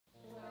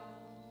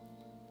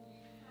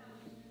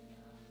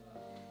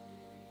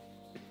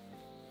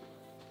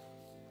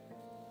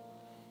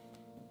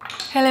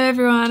Hello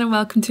everyone and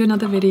welcome to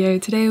another video.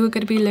 Today we're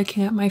going to be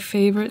looking at my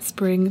favourite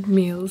spring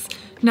meals.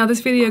 Now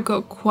this video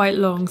got quite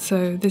long,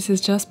 so this is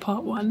just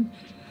part one.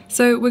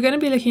 So we're going to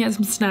be looking at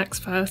some snacks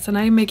first, and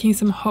I'm making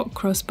some hot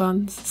cross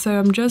buns. So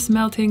I'm just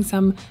melting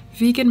some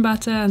vegan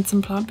butter and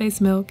some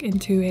plant-based milk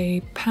into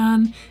a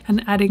pan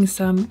and adding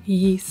some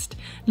yeast.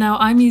 Now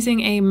I'm using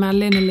a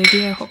Madeline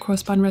Olivia hot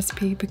cross bun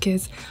recipe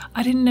because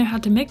I didn't know how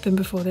to make them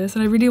before this,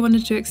 and I really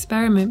wanted to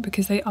experiment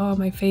because they are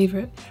my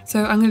favourite.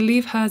 So I'm going to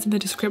leave hers in the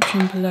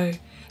description below.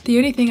 The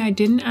only thing I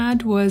didn't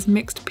add was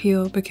mixed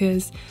peel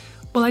because,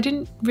 well, I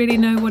didn't really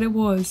know what it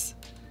was.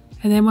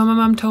 And then when my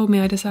mum told me,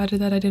 I decided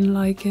that I didn't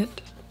like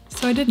it.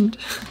 So I didn't.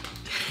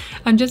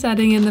 I'm just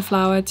adding in the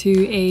flour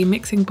to a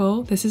mixing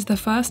bowl. This is the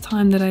first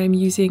time that I am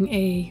using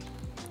a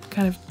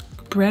kind of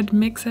bread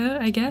mixer,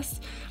 I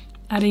guess.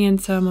 Adding in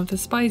some of the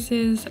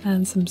spices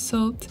and some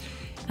salt.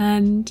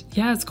 And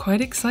yeah, it's quite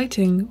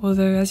exciting.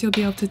 Although, as you'll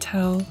be able to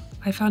tell,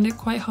 I found it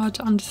quite hard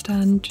to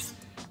understand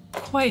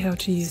quite how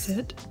to use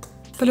it.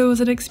 But it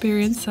was an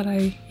experience that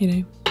I,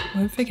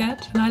 won't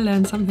forget, and I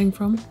learned something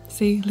from.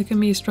 See, look at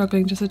me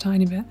struggling just a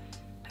tiny bit.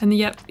 And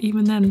yet,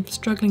 even then,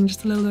 struggling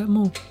just a little bit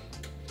more.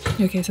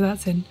 Okay, so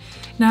that's in.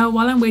 Now,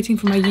 while I'm waiting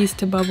for my yeast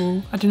to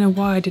bubble, I don't know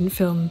why I didn't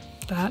film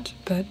that,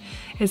 but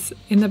it's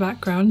in the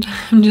background.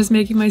 I'm just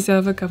making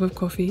myself a cup of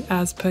coffee,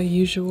 as per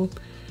usual.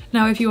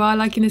 Now, if you are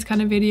liking this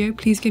kind of video,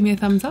 please give me a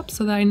thumbs up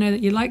so that I know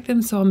that you like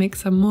them, so I'll make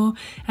some more.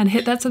 And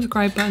hit that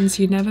subscribe button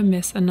so you never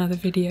miss another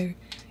video.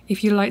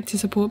 If you'd like to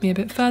support me a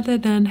bit further,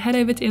 then head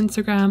over to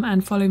Instagram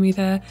and follow me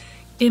there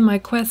in my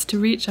quest to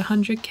reach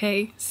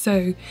 100k.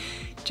 So,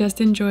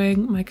 just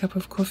enjoying my cup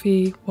of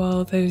coffee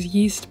while those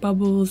yeast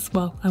bubbles,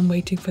 well, I'm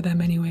waiting for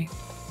them anyway.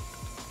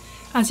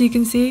 As you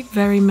can see,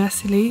 very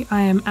messily,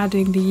 I am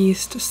adding the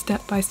yeast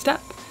step by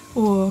step,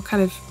 or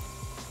kind of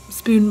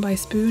spoon by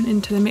spoon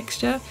into the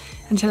mixture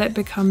until it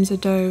becomes a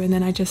dough, and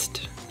then I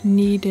just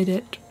kneaded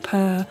it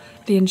per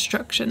the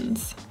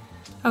instructions.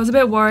 I was a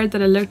bit worried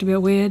that it looked a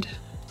bit weird,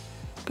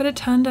 but it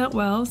turned out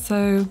well,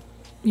 so,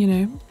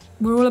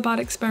 we're all about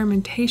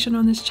experimentation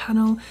on this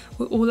channel,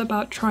 we're all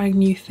about trying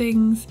new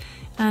things,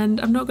 and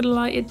I'm not gonna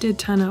lie, it did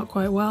turn out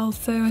quite well,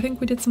 so I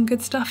think we did some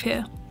good stuff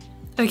here.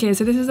 Okay,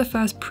 so this is the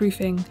first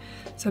proofing,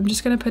 so I'm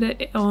just gonna put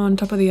it on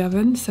top of the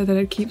oven so that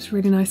it keeps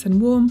really nice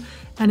and warm,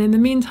 and in the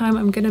meantime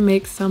I'm gonna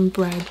make some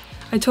bread.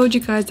 I told you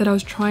guys that I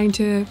was trying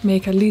to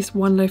make at least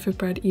one loaf of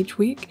bread each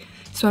week,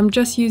 so I'm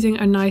just using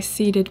a nice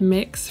seeded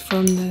mix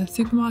from the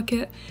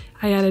supermarket.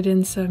 I added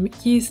in some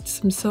yeast,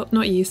 some salt,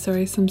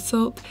 some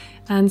salt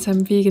and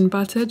some vegan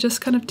butter, just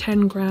kind of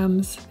 10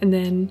 grams, and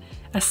then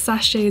a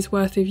sachet's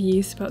worth of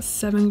yeast, about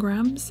 7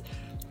 grams,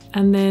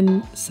 and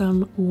then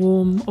some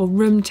warm or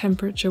room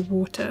temperature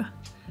water.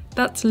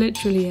 That's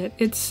literally it.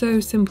 It's so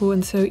simple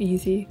and so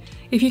easy.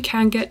 If you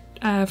can get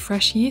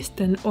fresh yeast,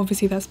 then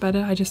obviously that's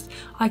better.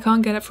 I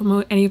can't get it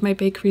from any of my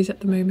bakeries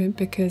at the moment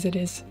because it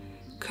is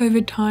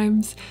COVID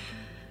times.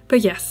 But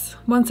yes,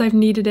 once I've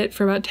kneaded it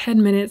for about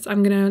 10 minutes,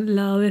 I'm gonna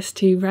allow this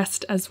to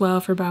rest as well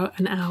for about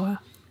an hour.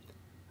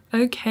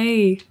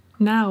 Okay,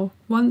 now,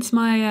 once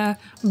my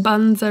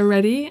buns are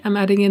ready, I'm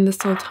adding in the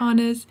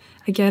sultanas.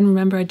 Again,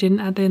 remember I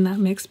didn't add in that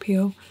mixed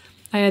peel.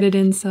 I added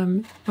in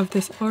some of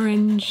this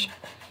orange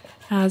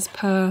as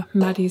per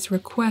Maddie's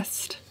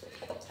request.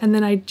 And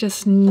then I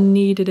just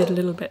kneaded it a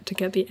little bit to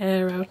get the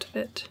air out of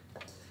it.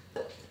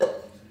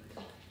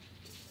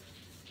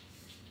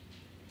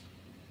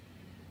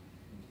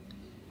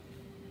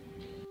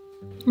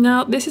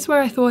 Now, this is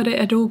where I thought it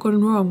had all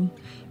gone wrong,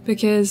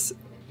 because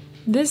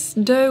this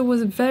dough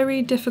was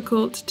very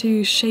difficult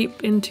to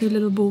shape into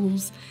little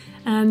balls,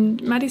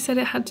 and Maddie said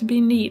it had to be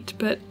neat,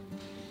 but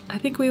I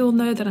think we all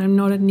know that I'm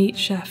not a neat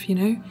chef,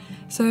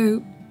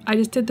 So I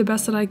just did the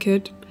best that I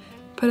could,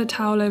 put a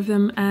towel over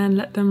them and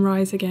let them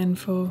rise again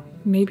for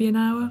maybe an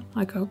hour,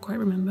 I can't quite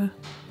remember.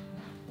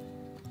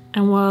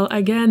 And while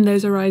again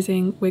those are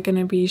rising, we're going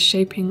to be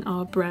shaping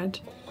our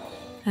bread.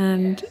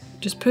 And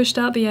just pushed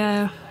out the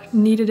air,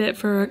 kneaded it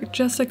for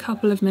just a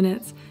couple of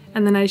minutes,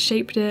 and then I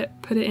shaped it,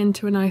 put it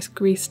into a nice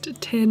greased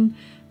tin,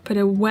 put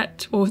a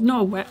wet, or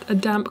not wet, a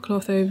damp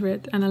cloth over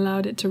it, and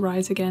allowed it to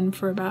rise again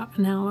for about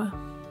an hour.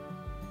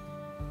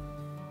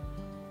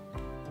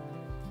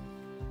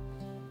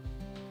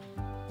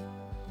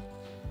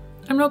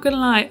 I'm not gonna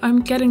lie,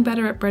 I'm getting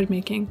better at bread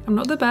making. I'm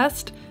not the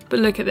best, but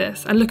look at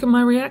this, and look at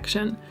my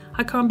reaction.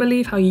 I can't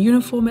believe how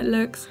uniform it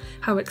looks,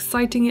 how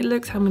exciting it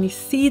looks, how many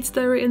seeds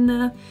there are in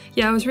there.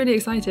 Yeah, I was really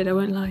excited, I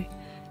won't lie.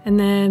 And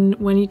then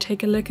when you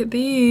take a look at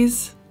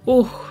these,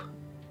 oh,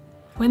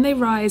 when they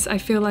rise, I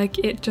feel like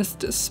it just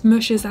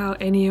smushes out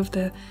any of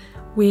the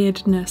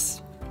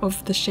weirdness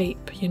of the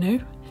shape,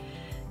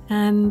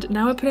 And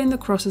now we're putting the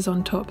crosses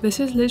on top. This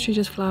is literally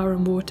just flour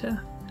and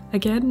water.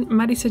 Again,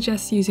 Maddie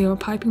suggests using a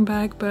piping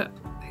bag, but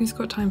who's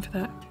got time for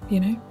that,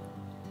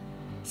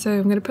 So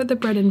I'm going to put the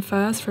bread in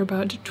first for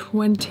about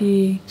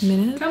 20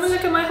 minutes. Come and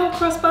look at my hot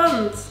cross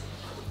buns.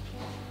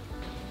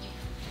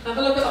 Have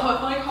a look at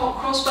my hot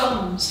cross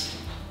buns.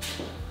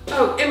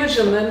 Oh,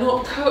 Imogen, they're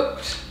not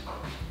cooked.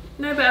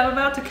 No, but I'm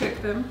about to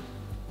cook them.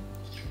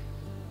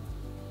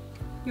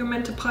 You're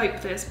meant to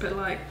pipe this, but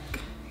like,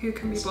 who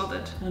can be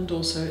bothered? And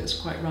also it's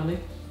quite runny.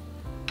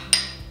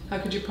 How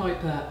could you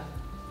pipe that?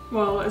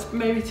 Well, it's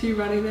maybe too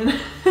runny then.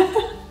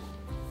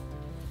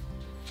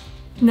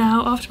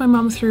 Now, after my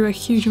mum threw a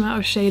huge amount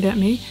of shade at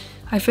me,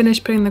 I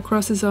finished putting the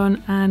crosses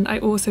on, and I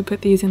also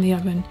put these in the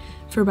oven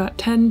for about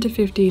 10 to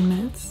 15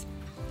 minutes.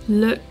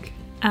 Look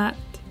at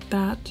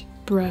that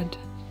bread.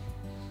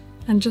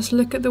 And just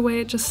look at the way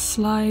it just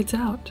slides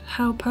out.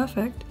 How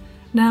perfect.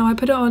 Now I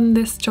put it on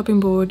this chopping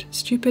board.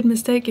 Stupid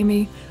mistake in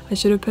me. I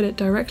should have put it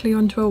directly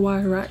onto a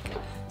wire rack.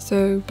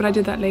 But I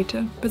did that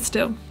later. But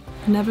still,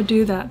 never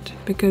do that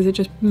because it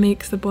just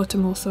makes the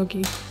bottom all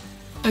soggy.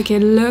 Okay,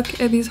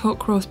 look at these hot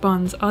cross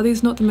buns. Are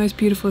these not the most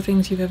beautiful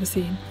things you've ever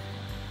seen?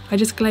 I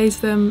just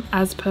glazed them,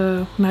 as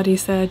per Maddie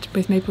said,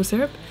 with maple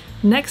syrup.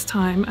 Next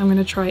time I'm going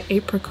to try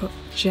apricot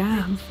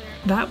jam.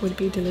 That would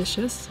be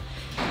delicious.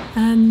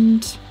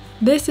 And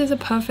this is a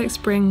perfect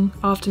spring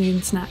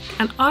afternoon snack,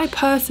 and I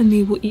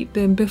personally will eat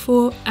them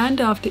before and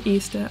after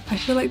Easter. I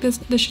feel like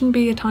there shouldn't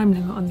be a time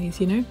limit on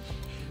these, you know?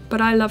 But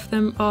I love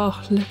them.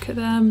 Oh, look at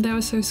them.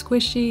 They're so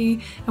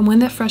squishy. And when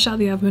they're fresh out of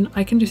the oven,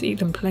 I can just eat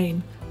them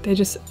plain. They're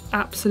just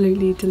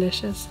absolutely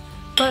delicious.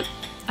 But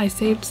I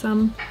saved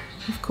some,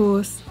 of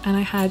course, and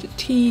I had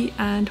tea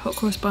and hot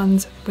cross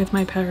buns with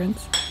my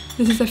parents.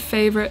 This is a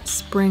favourite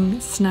spring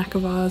snack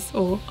of ours,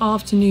 or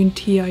afternoon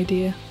tea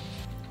idea.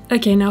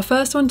 Okay, now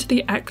first on to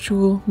the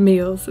actual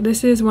meals.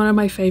 This is one of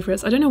my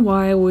favourites. I don't know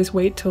why I always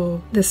wait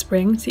till the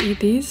spring to eat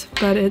these,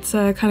 but it's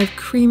a kind of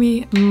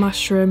creamy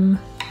mushroom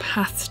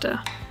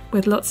pasta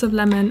with lots of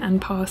lemon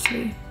and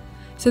parsley.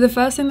 So the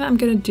first thing that I'm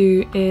going to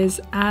do is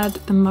add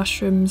the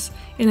mushrooms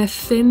in a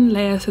thin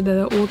layer so that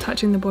they're all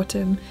touching the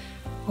bottom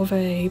of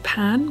a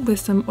pan with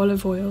some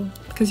olive oil,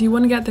 because you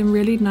want to get them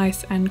really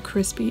nice and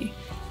crispy.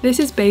 This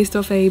is based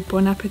off a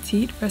Bon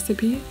Appetit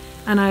recipe,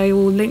 and I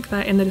will link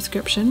that in the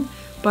description.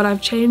 But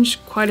I've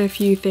changed quite a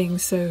few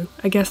things, so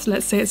I guess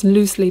let's say it's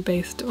loosely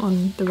based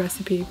on the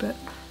recipe, but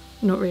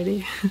not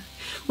really.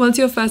 Once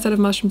your first set of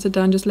mushrooms are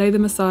done, just lay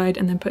them aside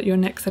and then put your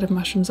next set of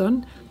mushrooms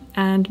on,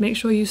 and make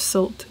sure you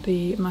salt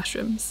the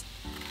mushrooms.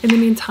 In the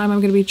meantime, I'm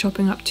going to be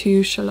chopping up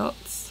 2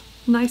 shallots,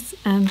 nice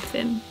and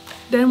thin.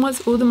 Then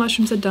once all the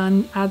mushrooms are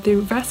done, add the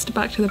rest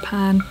back to the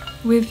pan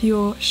with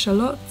your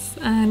shallots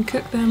and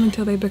cook them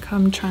until they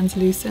become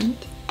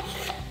translucent.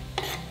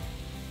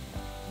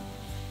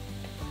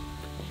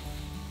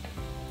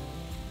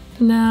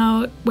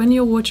 Now, when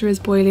your water is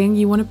boiling,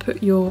 you want to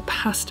put your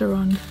pasta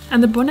on.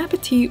 And the Bon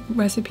Appetit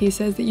recipe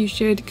says that you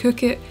should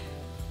cook it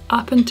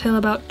up until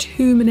about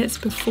 2 minutes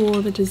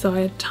before the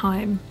desired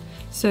time.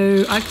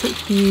 So I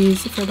cooked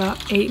these for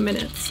about 8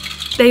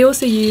 minutes. They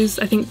also use,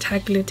 I think,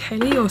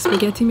 tagliatelle or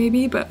spaghetti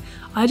maybe, but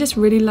I just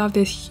really love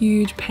this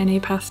huge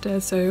penne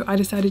pasta, so I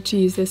decided to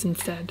use this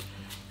instead.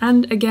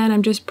 And again,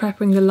 I'm just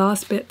prepping the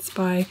last bits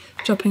by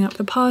chopping up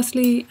the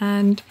parsley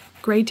and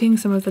grating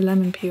some of the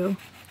lemon peel.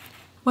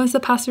 Once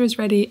the pasta is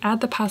ready, add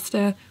the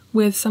pasta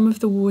with some of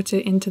the water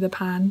into the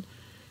pan.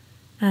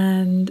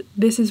 And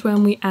this is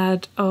when we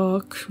add our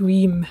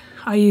cream.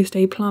 I used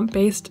a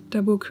plant-based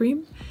double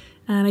cream,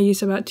 and I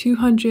used about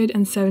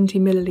 270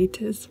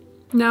 milliliters.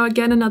 Now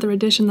again, another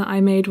addition that I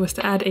made was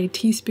to add a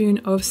teaspoon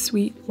of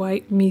sweet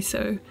white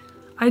miso.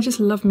 I just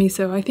love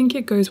miso. I think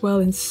it goes well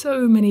in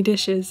so many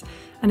dishes,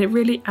 and it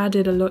really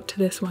added a lot to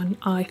this one,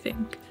 I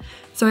think.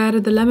 So I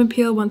added the lemon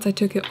peel once I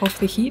took it off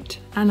the heat,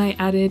 and I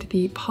added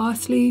the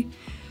parsley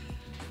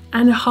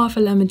and half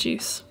a lemon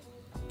juice.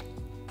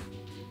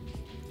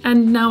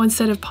 And now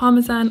instead of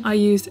parmesan, I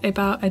used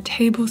about a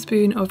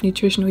tablespoon of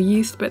nutritional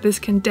yeast, but this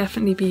can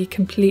definitely be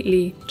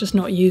completely just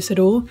not used at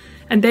all.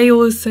 And they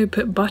also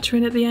put butter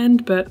in at the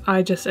end, but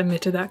I just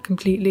omitted that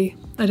completely.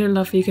 I don't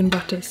love vegan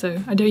butter,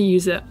 so I don't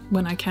use it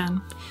when I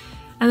can.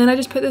 And then I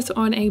just put this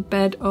on a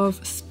bed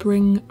of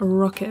spring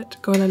rocket.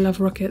 God, I love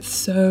rockets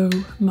so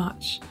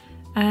much.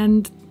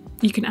 And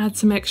you can add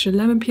some extra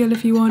lemon peel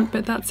if you want,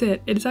 but that's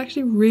it. It's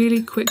actually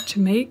really quick to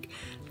make.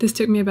 This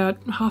took me about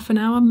half an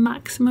hour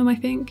maximum, I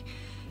think.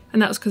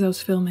 And that was because I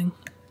was filming.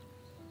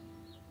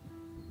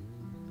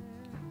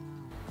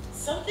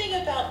 Something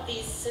about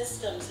these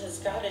systems has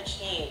got to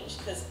change,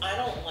 because I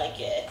don't like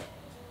it.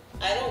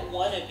 I don't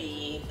want to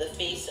be the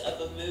face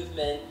of a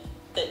movement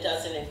that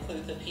doesn't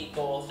include the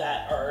people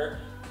that are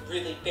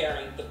really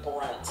bearing the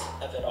brunt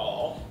of it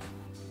all.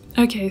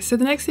 Okay, so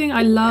the next thing,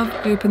 I love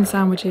open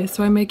sandwiches,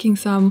 so I'm making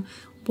some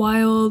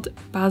wild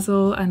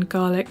basil and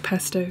garlic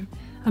pesto.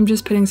 I'm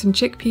just putting some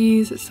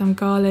chickpeas, some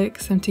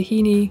garlic, some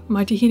tahini.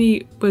 My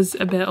tahini was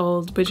a bit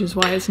old, which is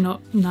why it's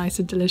not nice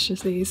and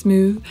deliciously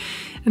smooth.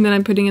 And then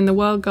I'm putting in the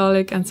wild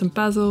garlic and some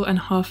basil and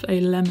half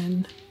a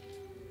lemon.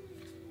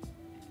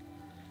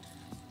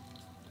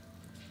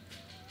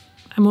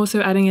 I'm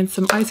also adding in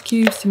some ice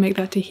cubes to make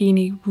that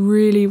tahini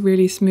really,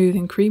 really smooth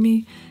and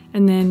creamy.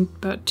 And then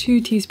about 2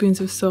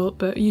 teaspoons of salt,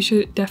 but you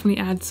should definitely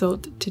add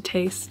salt to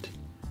taste.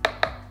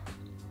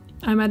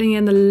 I'm adding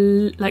in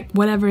the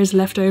whatever is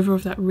left over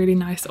of that really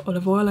nice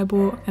olive oil I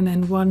bought, and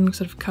then 1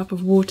 sort of cup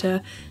of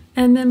water,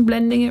 and then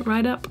blending it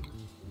right up.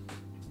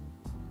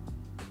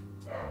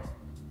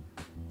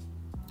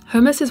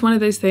 Hummus is one of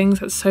those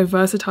things that's so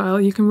versatile.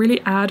 You can really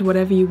add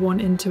whatever you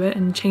want into it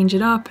and change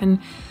it up,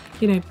 and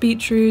you know,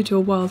 beetroot or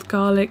wild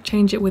garlic,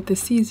 change it with the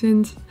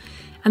seasons.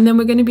 And then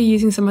we're going to be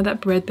using some of that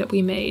bread that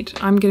we made.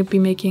 I'm going to be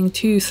making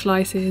 2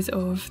 slices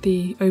of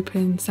the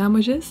open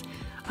sandwiches.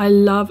 I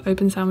love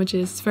open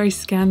sandwiches, it's very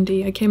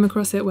Scandi. I came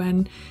across it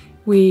when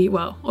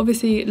well,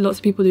 obviously lots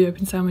of people do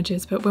open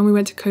sandwiches, but when we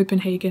went to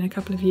Copenhagen a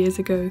couple of years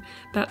ago,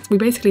 we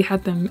basically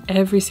had them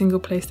every single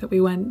place that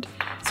we went.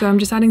 So I'm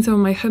just adding some of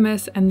my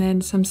hummus and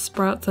then some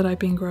sprouts that I've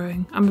been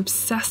growing. I'm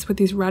obsessed with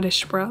these radish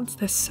sprouts,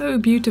 they're so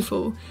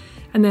beautiful.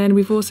 And then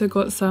we've also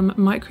got some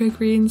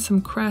microgreens,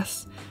 some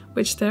cress,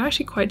 which they're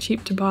actually quite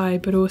cheap to buy,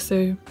 but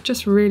also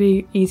just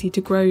really easy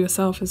to grow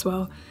yourself as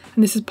well.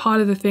 And this is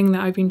part of the thing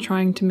that I've been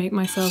trying to make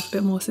myself a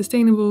bit more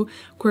sustainable,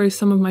 grow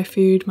some of my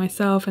food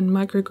myself, and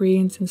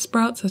microgreens and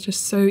sprouts are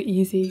just so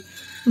easy.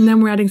 And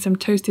then we're adding some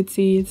toasted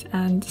seeds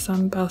and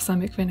some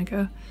balsamic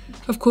vinegar.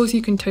 Of course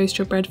you can toast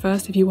your bread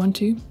first if you want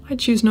to. I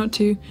choose not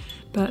to,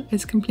 but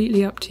it's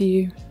completely up to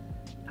you.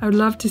 I would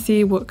love to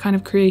see what kind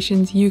of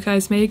creations you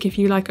guys make if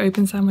you like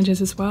open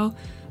sandwiches as well.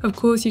 Of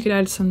course you could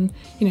add some,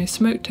 you know,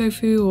 smoked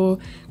tofu or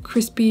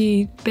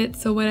crispy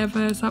bits or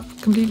whatever, it's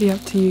completely up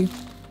to you.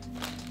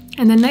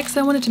 And then next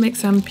I wanted to make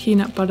some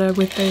peanut butter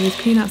with those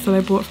peanuts that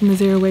I bought from the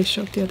zero waste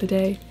shop the other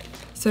day.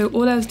 So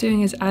all I was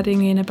doing is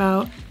adding in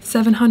about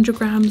 700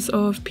 grams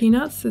of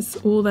peanuts, is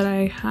all that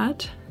I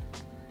had.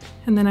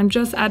 And then I'm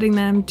just adding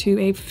them to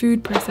a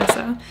food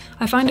processor.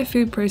 I find a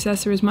food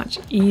processor is much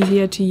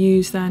easier to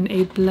use than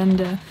a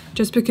blender,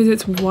 just because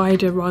it's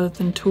wider rather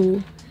than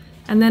tall.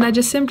 And then I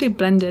just simply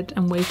blended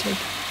and waited.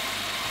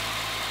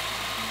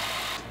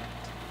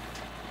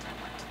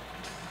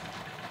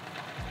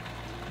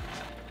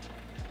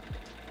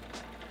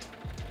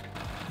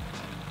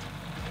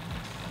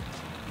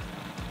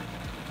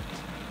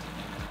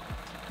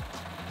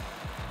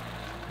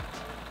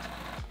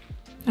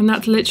 And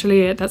that's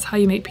literally it, that's how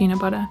you make peanut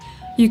butter.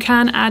 You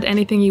can add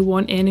anything you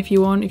want in if you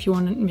want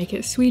to make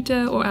it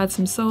sweeter or add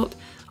some salt.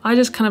 I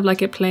just kind of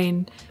like it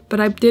plain,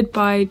 but I did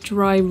buy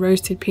dry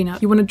roasted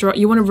peanuts. You want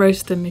to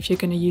roast them if you're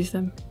going to use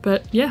them.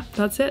 But yeah,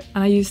 that's it.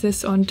 And I use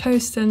this on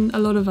toast and a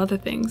lot of other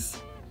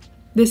things.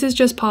 This is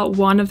just part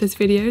 1 of this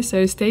video,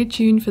 so stay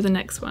tuned for the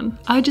next one.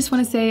 I just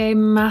want to say a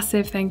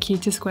massive thank you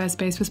to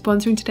Squarespace for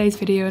sponsoring today's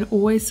video and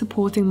always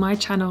supporting my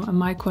channel and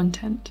my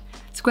content.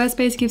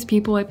 Squarespace gives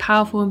people a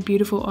powerful and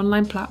beautiful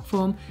online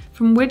platform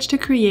from which to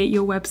create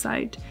your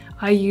website.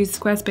 I use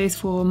Squarespace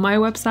for my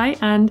website,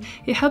 and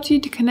it helps you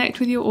to connect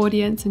with your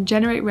audience and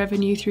generate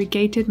revenue through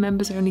gated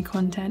members-only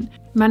content,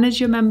 manage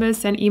your members,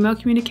 send email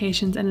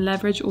communications, and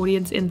leverage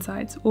audience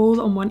insights,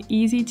 all on one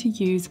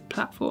easy-to-use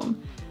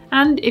platform.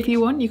 And if you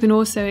want, you can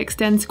also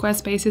extend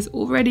Squarespace's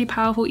already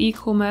powerful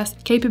e-commerce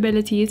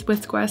capabilities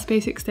with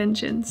Squarespace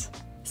extensions.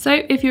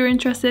 So if you're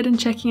interested in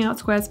checking out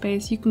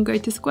Squarespace, you can go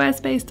to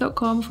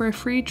squarespace.com for a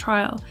free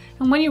trial.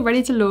 And when you're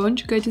ready to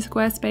launch, go to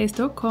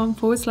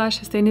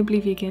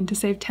squarespace.com/sustainablyvegan to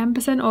save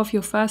 10% off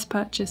your first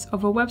purchase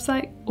of a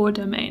website or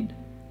domain.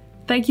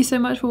 Thank you so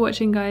much for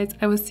watching, guys.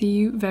 I will see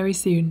you very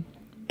soon.